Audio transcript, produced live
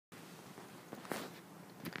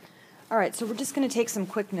Alright, so we're just going to take some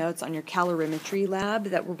quick notes on your Calorimetry Lab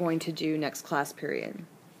that we're going to do next class period.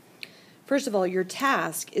 First of all, your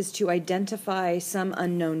task is to identify some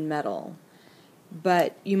unknown metal.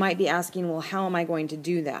 But you might be asking, well, how am I going to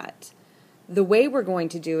do that? The way we're going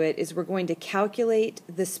to do it is we're going to calculate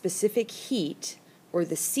the specific heat, or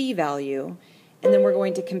the C value, and then we're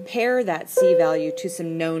going to compare that C value to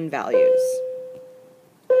some known values.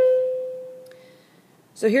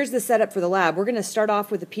 So here's the setup for the lab. We're going to start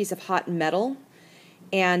off with a piece of hot metal,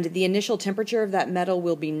 and the initial temperature of that metal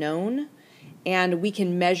will be known, and we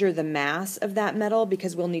can measure the mass of that metal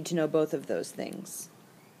because we'll need to know both of those things.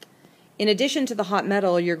 In addition to the hot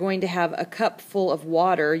metal, you're going to have a cup full of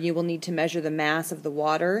water. You will need to measure the mass of the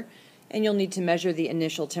water, and you'll need to measure the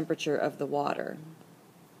initial temperature of the water.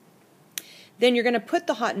 Then you're going to put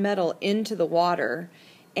the hot metal into the water,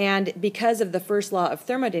 and because of the first law of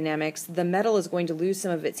thermodynamics, the metal is going to lose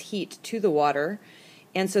some of its heat to the water,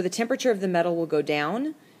 and so the temperature of the metal will go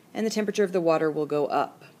down, and the temperature of the water will go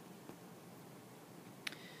up.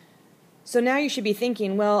 So now you should be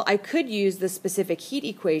thinking, well, I could use the specific heat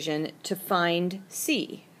equation to find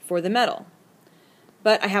C for the metal.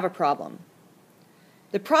 But I have a problem.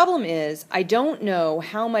 The problem is I don't know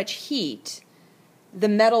how much heat the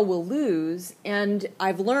metal will lose, and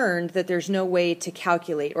I've learned that there's no way to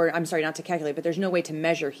calculate, or I'm sorry, not to calculate, but there's no way to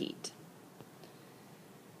measure heat.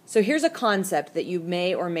 So here's a concept that you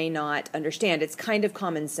may or may not understand. It's kind of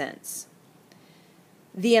common sense.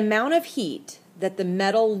 The amount of heat that the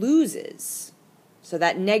metal loses, so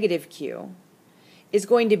that negative Q, is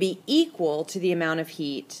going to be equal to the amount of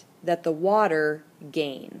heat that the water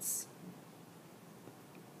gains.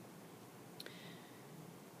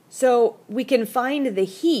 So we can find the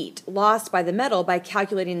heat lost by the metal by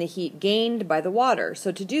calculating the heat gained by the water.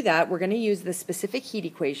 So to do that, we're going to use the specific heat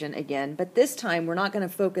equation again, but this time we're not going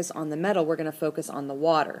to focus on the metal, we're going to focus on the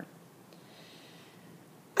water.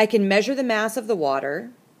 I can measure the mass of the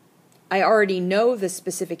water. I already know the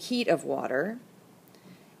specific heat of water.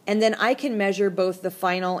 And then I can measure both the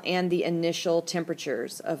final and the initial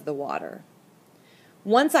temperatures of the water.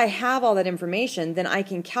 Once I have all that information, then I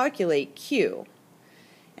can calculate Q.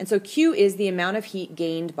 And so Q is the amount of heat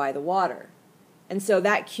gained by the water. And so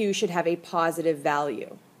that Q should have a positive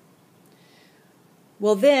value.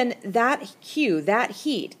 Well then, that Q, that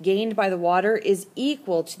heat gained by the water, is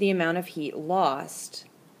equal to the amount of heat lost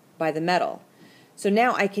by the metal. So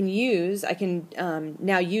now I can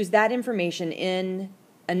now use that information in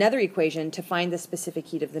another equation to find the specific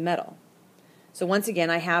heat of the metal. So once again,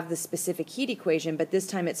 I have the specific heat equation, but this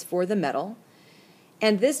time it's for the metal.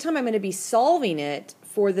 And this time I'm going to be solving it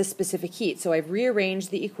for the specific heat. So I've rearranged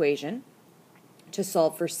the equation to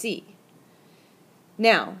solve for C.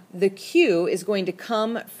 Now, the Q is going to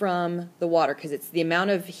come from the water because it's the amount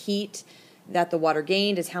of heat that the water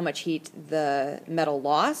gained is how much heat the metal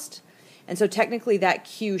lost. And so technically that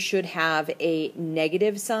Q should have a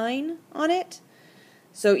negative sign on it.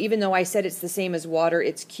 So even though I said it's the same as water,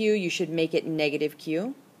 it's Q, you should make it negative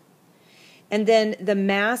Q. And then the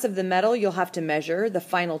mass of the metal you'll have to measure, the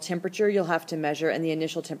final temperature you'll have to measure, and the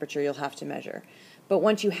initial temperature you'll have to measure. But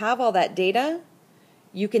once you have all that data,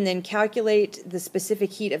 you can then calculate the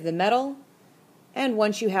specific heat of the metal, and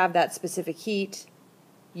once you have that specific heat,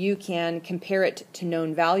 you can compare it to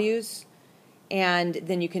known values, and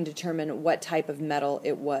then you can determine what type of metal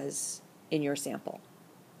it was in your sample.